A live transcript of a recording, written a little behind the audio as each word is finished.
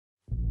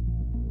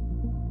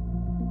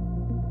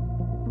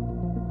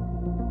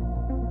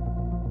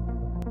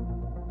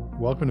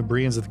Welcome to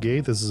Bereans at the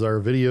Gate. This is our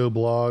video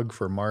blog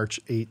for March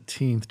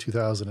 18th,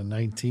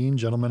 2019.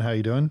 Gentlemen, how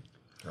you doing?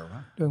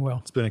 Doing well.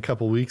 It's been a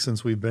couple weeks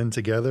since we've been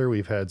together.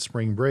 We've had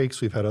spring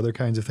breaks. We've had other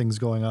kinds of things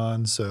going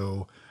on.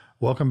 So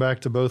welcome back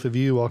to both of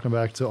you. Welcome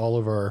back to all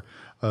of our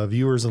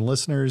viewers and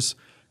listeners.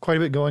 Quite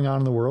a bit going on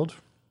in the world.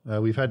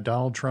 We've had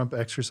Donald Trump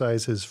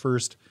exercise his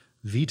first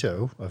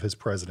veto of his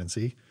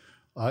presidency.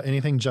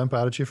 Anything jump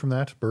out at you from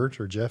that, Bert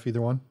or Jeff,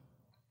 either one?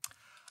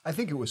 I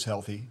think it was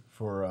healthy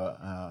for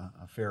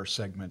a fair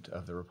segment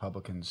of the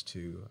Republicans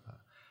to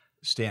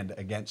stand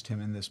against him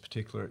in this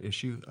particular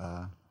issue,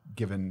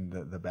 given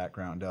the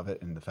background of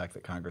it and the fact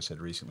that Congress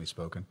had recently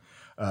spoken.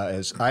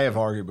 As I have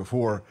argued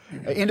before,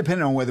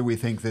 independent on whether we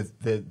think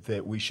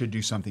that we should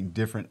do something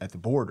different at the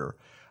border,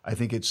 I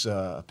think it's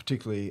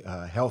particularly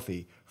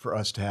healthy for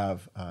us to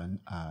have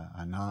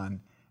a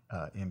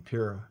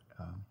non-imperial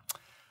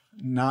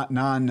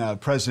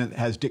non-president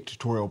has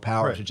dictatorial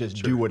power to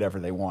just do whatever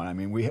they want. I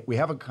mean, we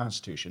have a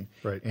constitution,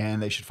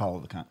 and they should follow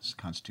the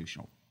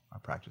constitutional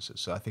practices.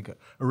 So I think a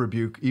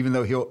rebuke, even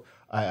though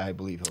I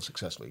believe he'll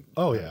successfully.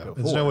 Oh yeah,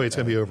 there's no way it's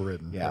going to be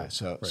overridden. Yeah.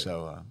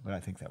 But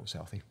I think that was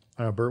healthy.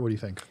 Bert, what do you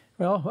think?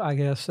 Well, I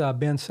guess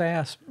Ben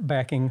Sasse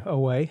backing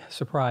away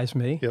surprised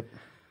me. Yep.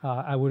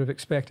 I would have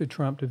expected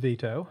Trump to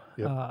veto,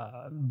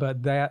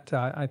 but that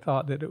I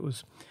thought that it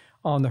was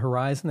on the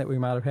horizon that we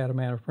might have had a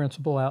man of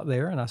principle out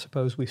there, and I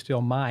suppose we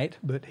still might,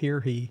 but here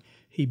he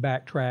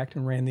backtracked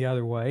and ran the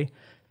other way.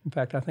 In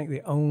fact, I think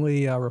the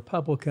only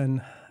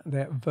Republican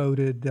that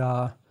voted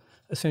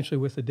essentially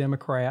with the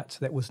Democrats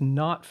that was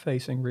not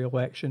facing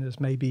re-election is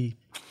maybe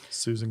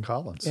Susan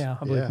Collins. Yeah,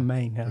 I believe in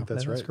Maine. I think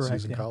that's right, correct.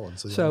 Susan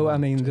Collins. So I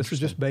mean, this is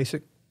just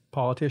basic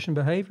politician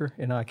behavior,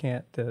 and I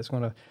can't. It's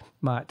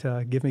might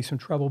give me some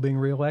trouble being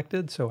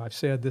reelected. So I've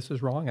said this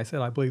is wrong. I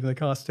said I believe in the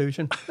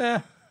Constitution.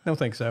 Don't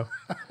think so.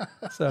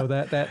 So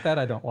that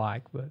I don't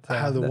like. But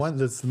the one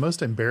that's the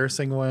most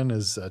embarrassing one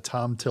is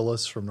Tom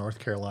Tillis from North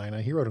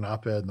Carolina. He wrote an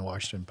op-ed in the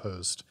Washington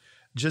Post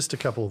just a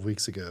couple of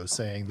weeks ago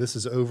saying this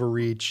is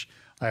overreach.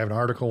 I have an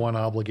Article I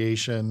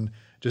obligation.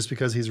 Just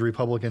because he's a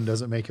Republican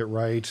doesn't make it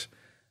right.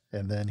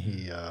 And then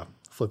he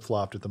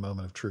flip-flopped at the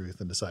moment of truth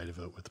and decided to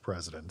vote with the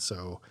president.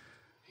 So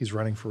he's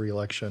running for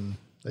re-election.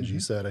 As you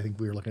said, I think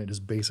we were looking at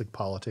just basic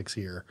politics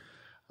here.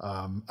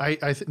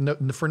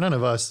 For none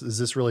of us is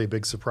this really a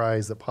big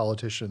surprise that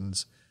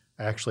politicians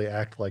actually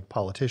act like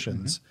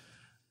politicians.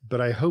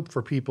 But I hope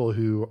for people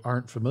who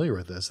aren't familiar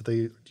with this that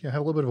they have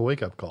a little bit of a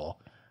wake-up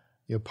call.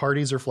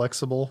 Parties are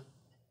flexible,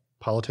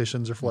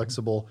 politicians are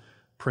flexible,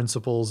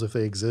 principles, if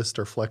they exist,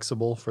 are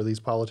flexible for these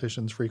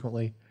politicians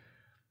frequently.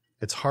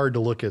 It's hard to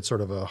look at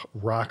sort of a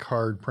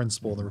rock-hard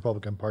principle in the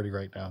Republican Party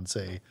right now and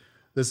say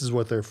this is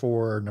what they're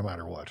for no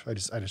matter what. I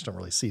just don't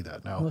really see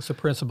that now. Well, it's the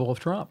principle of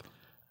Trump.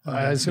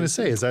 I was going to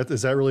say, is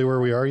that really where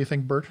we are, you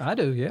think, Bert? I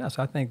do, yes.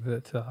 I think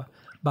that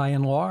by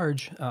and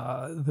large,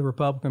 the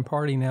Republican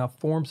Party now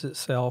forms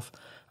itself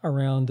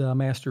around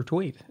Master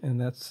Tweet, and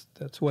that's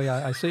the way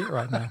I see it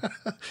right now.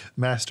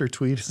 Master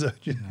Tweet?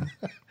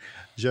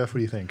 Jeff, what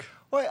do you think?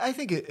 Well, I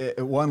think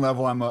at one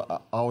level I'm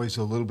always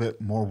a little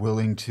bit more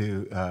willing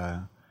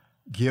to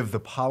give the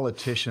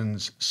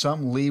politicians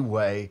some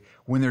leeway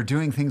when they're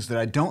doing things that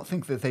I don't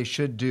think that they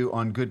should do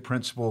on good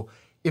principle,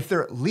 if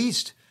they're at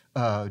least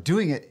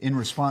doing it in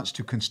response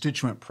to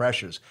constituent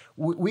pressures.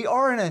 We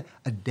are in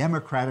a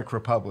democratic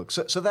republic,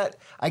 so that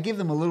I give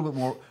them a little bit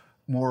more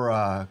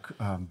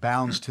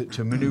bounds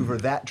to maneuver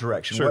that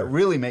direction. Sure. What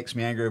really makes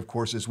me angry, of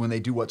course, is when they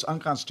do what's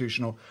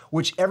unconstitutional,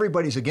 which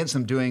everybody's against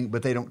them doing,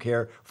 but they don't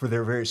care for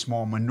their very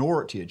small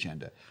minority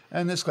agenda.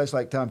 And in this case,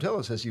 like Tom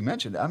Tillis, as you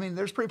mentioned, I mean,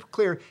 there's pretty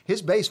clear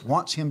his base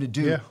wants him to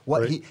do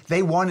what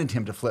they wanted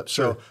him to flip.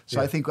 So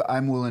I think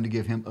I'm willing to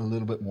give him a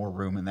little bit more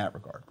room in that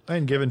regard.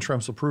 And given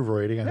Trump's approval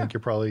rating, I think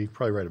you're probably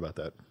right about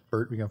that.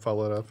 Bert, we can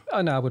follow it up?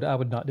 No, I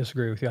would not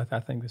disagree with you.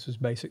 I think this is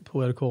basic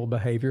political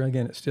behavior.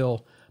 Again, it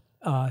still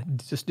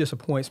just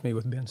disappoints me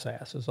with Ben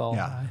Sasse is all.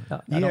 I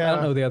don't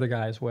know the other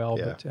guy as well,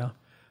 but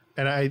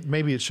And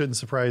maybe it shouldn't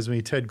surprise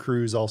me. Ted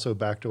Cruz also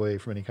backed away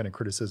from any kind of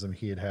criticism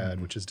he had,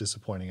 which is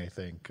disappointing, I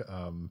think.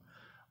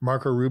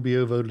 Marco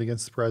Rubio voted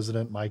against the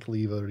president. Mike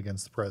Lee voted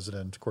against the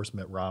president. Of course,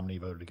 Mitt Romney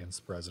voted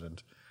against the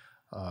president.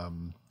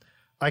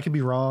 I could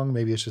be wrong.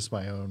 Maybe it's just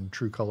my own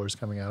true colors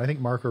coming out. I think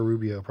Marco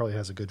Rubio probably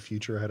has a good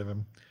future ahead of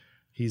him.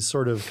 He's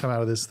sort of come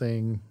out of this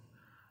thing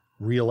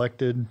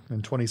reelected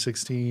in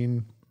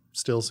 2016,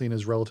 still seen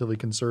as relatively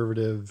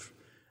conservative.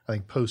 I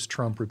think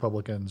post-Trump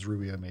Republicans,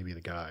 Rubio may be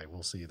the guy.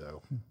 We'll see,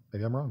 though.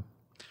 Maybe I'm wrong.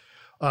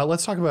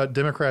 Let's talk about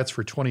Democrats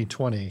for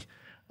 2020.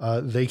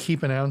 They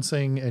keep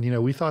announcing,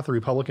 and we thought the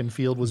Republican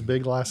field was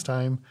big last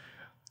time.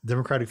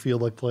 Democratic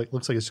field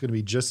looks like it's going to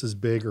be just as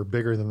big or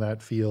bigger than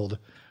that field.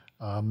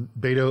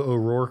 Beto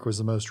O'Rourke was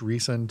the most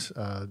recent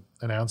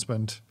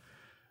announcement.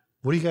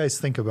 What do you guys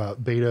think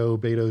about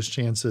Beto's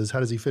chances? How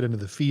does he fit into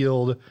the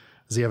field?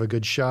 Does he have a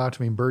good shot?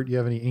 I mean, Bert, do you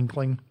have any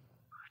inkling?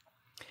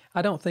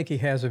 I don't think he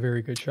has a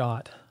very good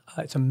shot.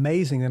 It's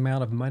amazing the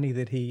amount of money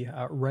that he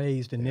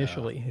raised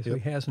initially. If he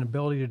has an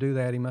ability to do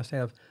that, he must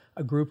have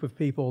a group of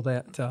people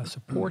that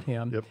support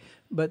him. Yep.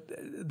 But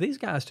these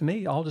guys, to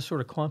me, all just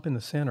sort of clump in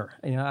the center.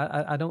 You know,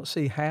 I don't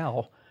see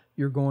how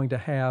you're going to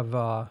have.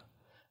 I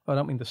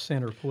don't mean the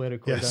center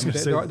politically. Yes,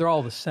 I mean, they're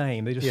all the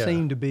same. They just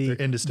seem to be they're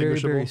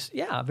indistinguishable.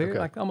 Very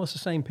like almost the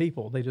same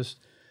people. They just,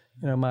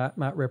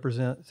 might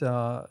represent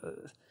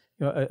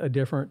a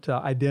different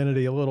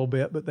identity a little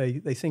bit, but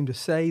they seem to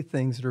say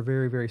things that are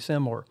very, very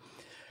similar.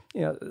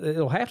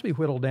 It'll have to be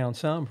whittled down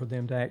some for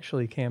them to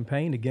actually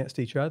campaign against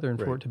each other and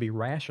for it to be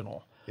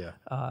rational.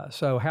 Yeah.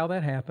 So how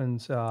that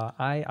happens,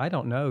 I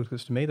don't know,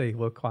 because to me they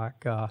look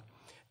like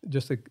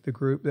just the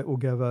group that will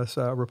give us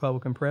a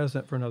Republican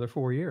president for another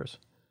 4 years.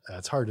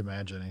 It's hard to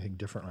imagine anything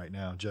different right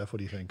now. Jeff, what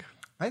do you think?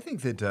 I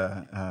think that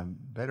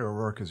Beto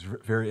O'Rourke is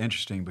very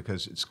interesting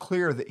because it's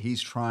clear that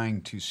he's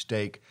trying to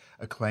stake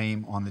a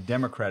claim on the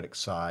Democratic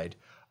side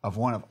of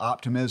one of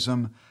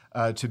optimism,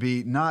 to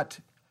be not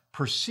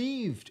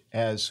perceived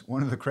as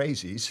one of the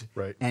crazies,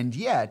 right. And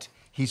yet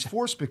he's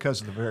forced because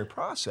of the very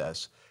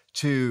process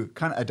to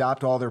kind of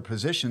adopt all their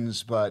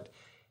positions, but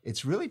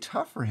it's really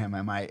tough for him.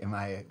 Am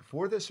I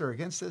for this or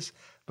against this?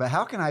 But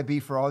how can I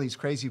be for all these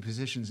crazy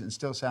positions and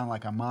still sound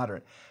like I'm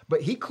moderate?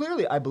 But he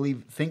clearly, I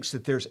believe, thinks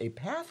that there's a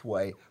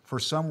pathway for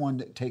someone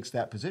that takes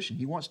that position.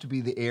 He wants to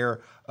be the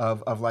heir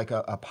of like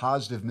a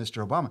positive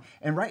Mr. Obama.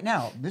 And right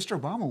now, Mr.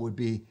 Obama would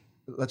be,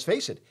 let's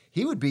face it,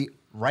 he would be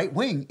right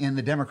wing in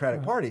the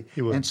Democratic Party.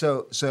 He would. And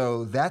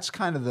so that's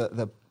kind of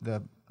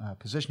the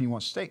position he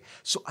wants to take.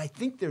 So I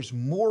think there's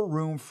more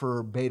room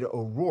for Beto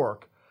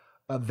O'Rourke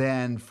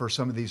than for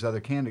some of these other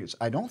candidates.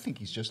 I don't think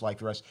he's just like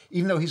the rest,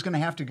 even though he's going to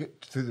have to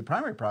get through the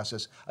primary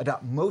process,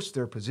 adopt most of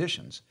their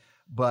positions.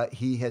 But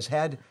he has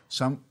had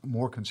some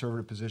more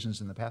conservative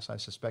positions in the past. I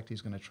suspect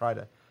he's going to try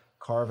to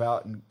carve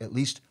out and at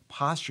least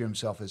posture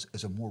himself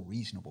as a more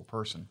reasonable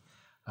person.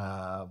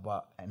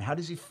 And how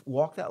does he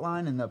walk that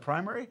line in the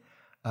primary?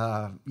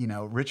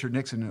 Richard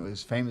Nixon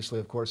was famously,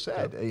 of course,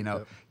 said,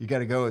 you got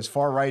to go as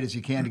far right as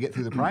you can to get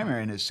through the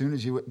primary, and as soon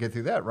as you get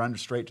through that, run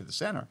straight to the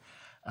center.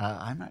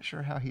 I'm not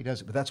sure how he does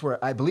it, but that's where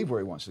I believe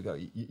where he wants to go.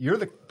 You're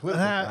the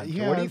political guy.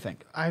 So what do you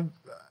think?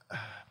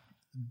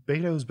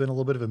 Beto's been a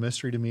little bit of a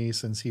mystery to me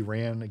since he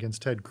ran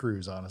against Ted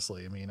Cruz,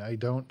 honestly. I mean,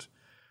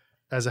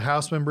 as a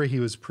House member, he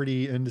was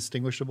pretty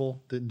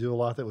indistinguishable, didn't do a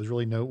lot that was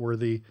really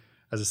noteworthy.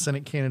 As a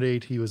Senate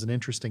candidate, he was an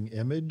interesting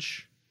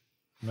image.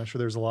 I'm not sure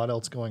there's a lot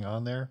else going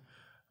on there.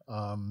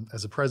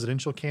 As a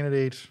presidential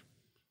candidate,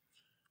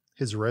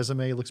 his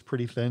resume looks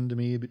pretty thin to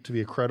me to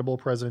be a credible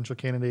presidential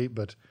candidate,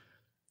 but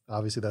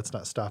obviously that's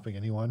not stopping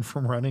anyone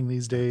from running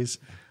these days.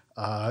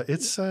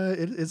 It's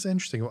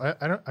interesting.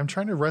 I'm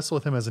trying to wrestle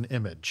with him as an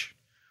image.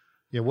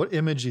 What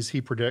image is he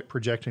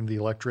projecting to the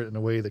electorate in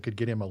a way that could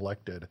get him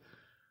elected?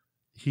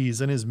 He's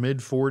in his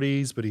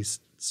mid-40s, but he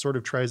sort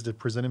of tries to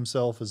present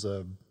himself as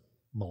a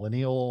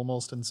millennial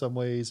almost in some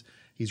ways.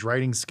 He's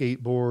riding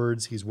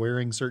skateboards. He's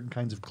wearing certain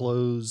kinds of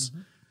clothes.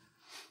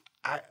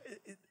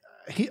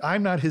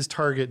 I'm not his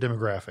target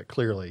demographic,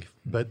 clearly,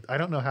 but I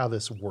don't know how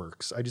this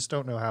works. I just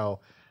don't know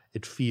how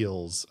it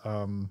feels.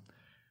 I'm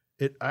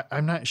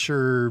not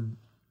sure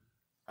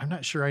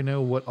I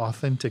know what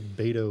authentic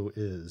Beto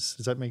is.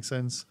 Does that make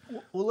sense?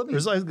 Well,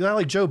 there's a guy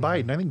like Joe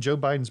Biden. I think Joe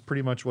Biden's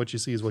pretty much what you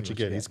see is what you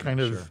get. He's kind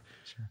of,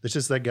 it's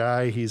just that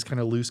guy. He's kind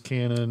of loose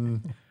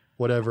cannon,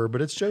 whatever,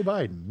 but it's Joe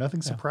Biden.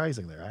 Nothing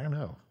surprising there. I don't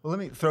know. Well, let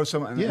me throw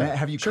some,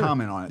 have you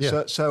comment on it.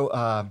 Yeah.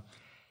 So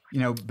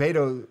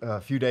Beto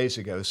a few days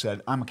ago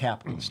said, I'm a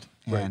capitalist.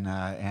 Right.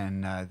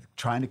 And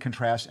trying to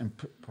contrast and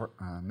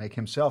make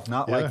himself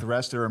not like the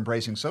rest that are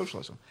embracing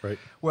socialism. Right.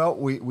 Well,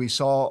 we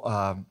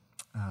saw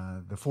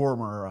the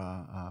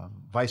former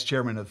vice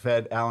chairman of the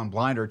Fed, Alan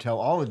Blinder, tell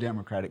all the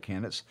Democratic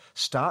candidates,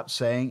 stop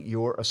saying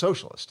you're a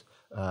socialist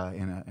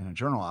in a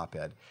journal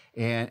op-ed.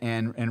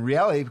 And in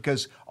reality,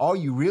 because all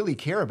you really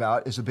care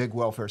about is a big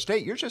welfare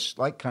state, you're just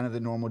like kind of the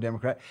normal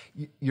Democrat.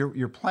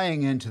 You're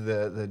playing into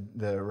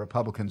the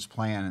Republicans'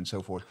 plan and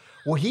so forth.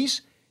 Well,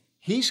 he's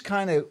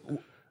kind of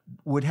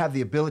would have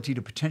the ability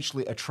to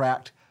potentially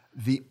attract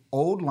the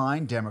old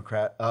line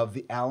Democrat of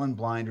the Alan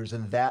Blinders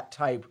and that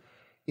type.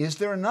 Is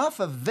there enough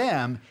of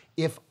them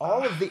if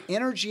all of the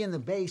energy in the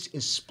base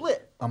is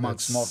split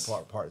amongst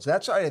multiple parties?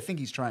 That's what I think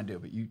he's trying to do.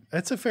 But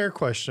that's a fair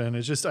question.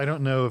 It's just I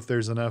don't know if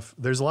there's enough.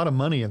 There's a lot of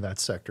money in that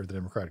sector of the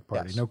Democratic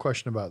Party. Yes. No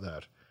question about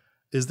that.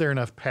 Is there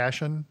enough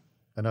passion,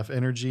 enough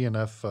energy,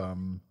 enough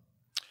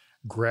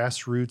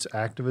grassroots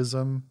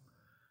activism?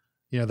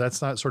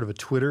 That's not sort of a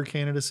Twitter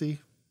candidacy,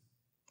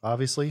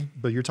 obviously,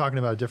 but you're talking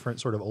about a different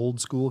sort of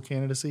old school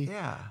candidacy.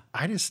 Yeah.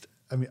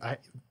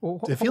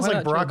 It feels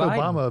like Barack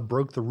Obama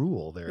broke the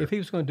rule there. If he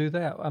was going to do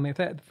that,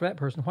 for that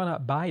person, why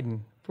not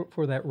Biden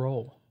for that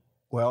role?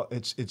 Well,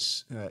 it's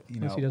he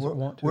doesn't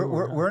want to.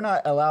 We're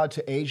not allowed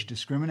to age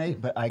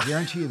discriminate, but I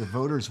guarantee you the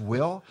voters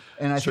will.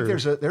 And I think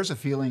there's a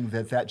feeling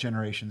that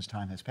generation's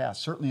time has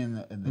passed, certainly in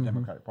the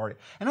Democratic Party.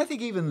 And I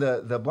think even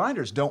the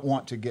Blinders don't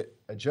want to get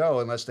a Joe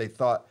unless they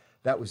thought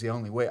that was the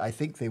only way. I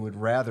think they would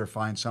rather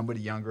find somebody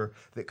younger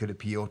that could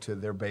appeal to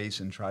their base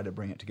and try to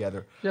bring it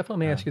together. Jeff, let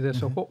me ask you this.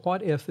 So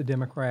what if the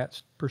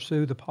Democrats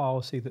pursue the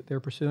policy that they're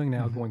pursuing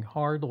now, going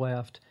hard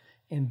left,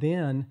 and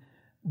then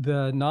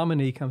the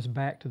nominee comes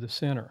back to the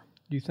center?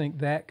 Do you think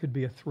that could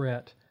be a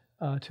threat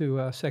to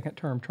a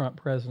second-term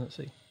Trump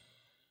presidency?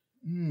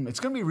 It's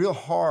going to be real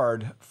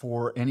hard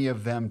for any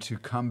of them to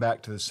come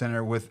back to the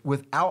center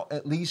without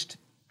at least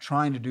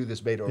trying to do this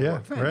Beto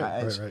O'Rourke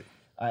thing.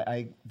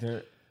 Right.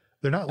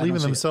 They're not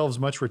leaving themselves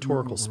much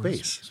rhetorical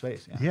space.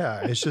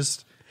 Yeah, it's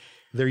just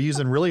they're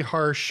using really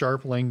harsh,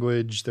 sharp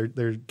language.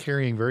 They're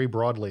carrying very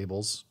broad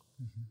labels.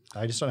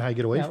 I just don't know how you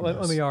get away from this.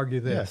 Let me argue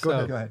this.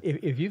 Yeah, go ahead.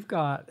 If you've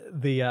got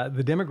the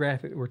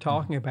demographic we're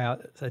talking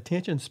about,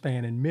 attention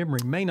span and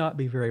memory may not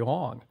be very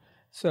long.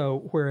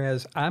 So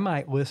whereas I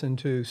might listen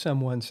to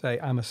someone say,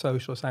 I'm a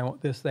socialist, I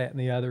want this, that, and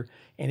the other,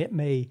 and it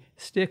may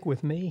stick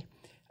with me,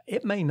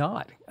 it may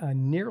not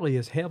nearly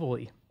as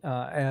heavily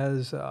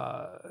as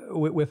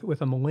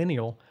with a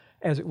millennial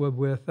as it would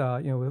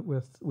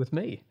with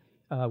me.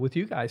 With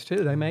you guys too,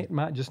 they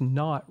might just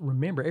not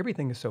remember.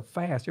 Everything is so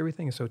fast,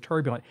 everything is so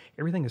turbulent,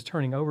 everything is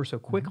turning over so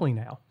quickly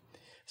now.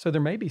 So there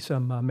may be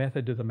some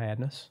method to the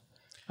madness.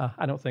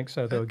 I don't think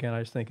so, though. Again, I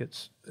just think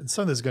it's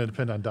some of this is going to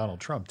depend on Donald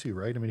Trump too,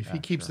 right? I mean, if he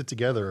keeps it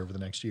together over the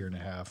next year and a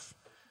half,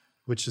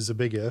 which is a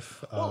big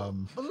if. But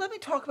let me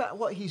talk about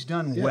what he's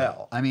done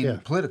well. I mean,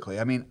 politically.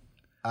 I mean,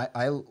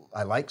 I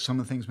like some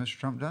of the things Mr.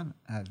 Trump done.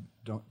 I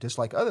don't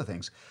dislike other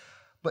things,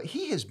 but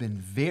he has been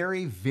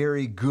very,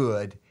 very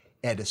good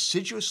at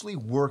assiduously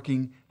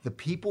working the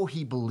people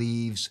he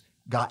believes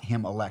got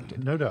him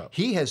elected. No doubt.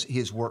 He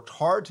has worked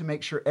hard to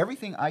make sure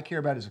everything I care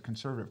about as a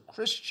conservative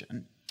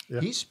Christian.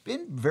 He's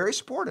been very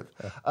supportive.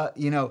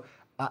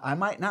 I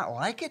might not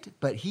like it,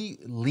 but he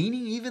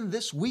leaning even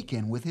this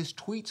weekend with his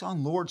tweets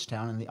on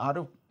Lordstown and the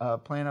auto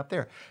plant up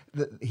there.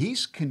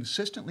 He's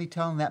consistently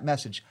telling that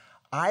message.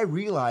 I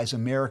realize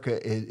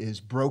America is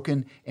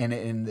broken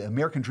and the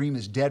American dream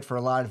is dead for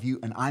a lot of you,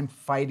 and I'm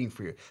fighting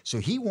for you. So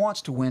he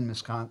wants to win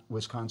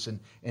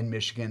Wisconsin and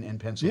Michigan and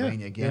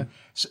Pennsylvania again.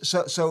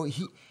 Yeah. So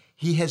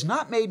he has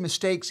not made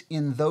mistakes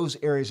in those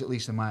areas, at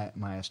least in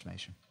my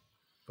estimation.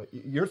 But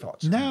your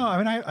thoughts? No, I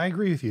mean, I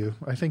agree with you.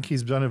 I think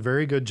he's done a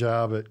very good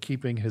job at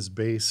keeping his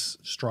base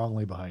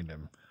strongly behind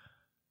him.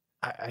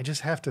 I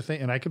just have to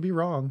think, and I could be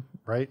wrong,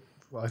 right?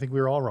 Well, I think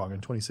we were all wrong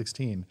in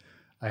 2016.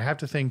 I have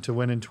to think to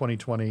win in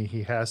 2020,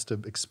 he has to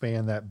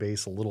expand that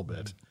base a little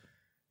bit.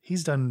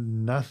 He's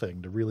done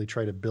nothing to really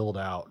try to build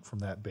out from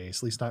that base,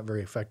 at least not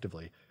very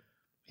effectively.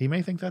 He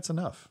may think that's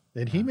enough.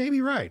 And he may be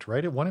right?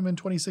 It won him in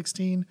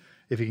 2016.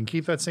 If he can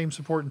keep that same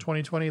support in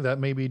 2020, that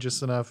may be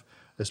just enough,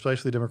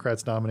 especially the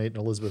Democrats nominating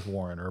Elizabeth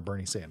Warren or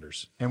Bernie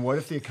Sanders. And what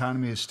if the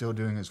economy is still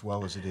doing as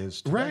well as it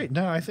is today? Right.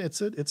 No, I think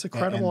it's a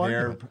credible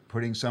argument. They're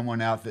putting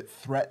someone out that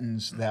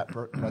threatens that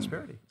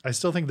prosperity. I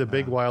still think the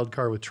big wild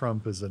card with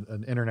Trump is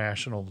an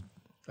international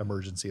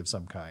emergency of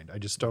some kind. I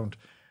just don't.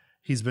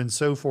 He's been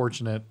so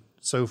fortunate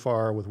so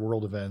far with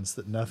world events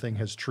that nothing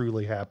has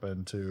truly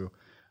happened to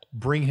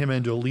bring him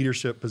into a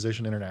leadership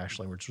position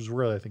internationally, which was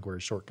really, I think, where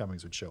his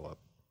shortcomings would show up.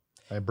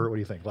 Bert, what do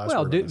you think?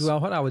 Well,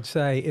 what I would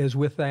say is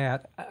with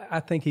that, I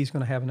think he's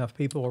going to have enough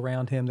people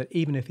around him that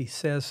even if he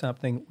says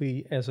something,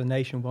 we as a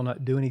nation will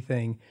not do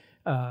anything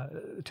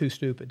too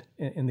stupid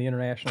in the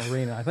international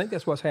arena. I think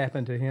that's what's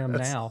happened to him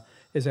now,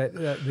 is that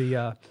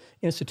the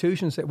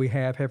institutions that we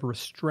have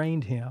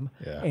restrained him,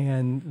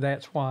 and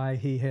that's why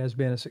he has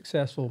been as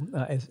successful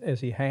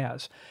as he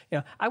has.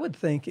 I would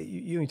think,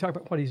 you talk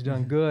about what he's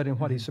done good and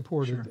what he's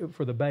supported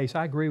for the base.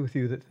 I agree with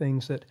you that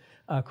things that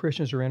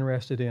Christians are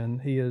interested in,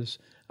 he is,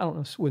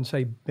 wouldn't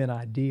say been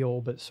ideal,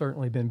 but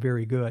certainly been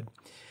very good.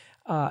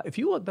 If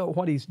you look, though,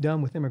 what he's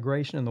done with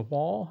immigration and the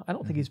wall, I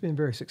don't think he's been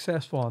very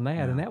successful on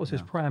that, and that was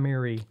his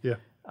primary,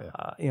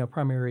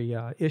 primary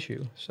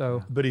issue.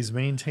 So, but he's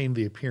maintained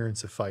the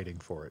appearance of fighting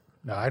for it.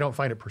 Now, I don't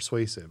find it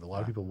persuasive. A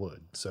lot of people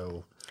would.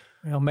 So,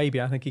 well,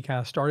 maybe I think he kind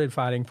of started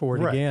fighting for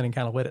it again and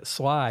kind of let it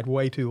slide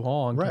way too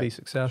long to be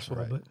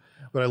successful.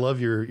 But I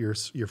love your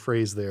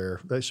phrase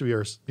there. That should be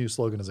our new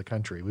slogan as a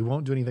country. We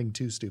won't do anything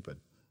too stupid.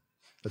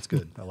 That's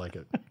good. I like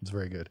it. It's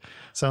very good.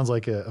 Sounds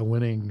like a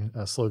winning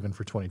slogan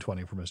for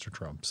 2020 for Mr.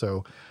 Trump.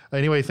 So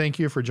anyway, thank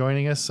you for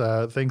joining us.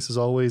 Thanks as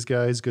always,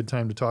 guys. Good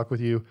time to talk with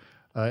you.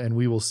 And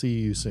we will see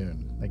you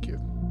soon. Thank you.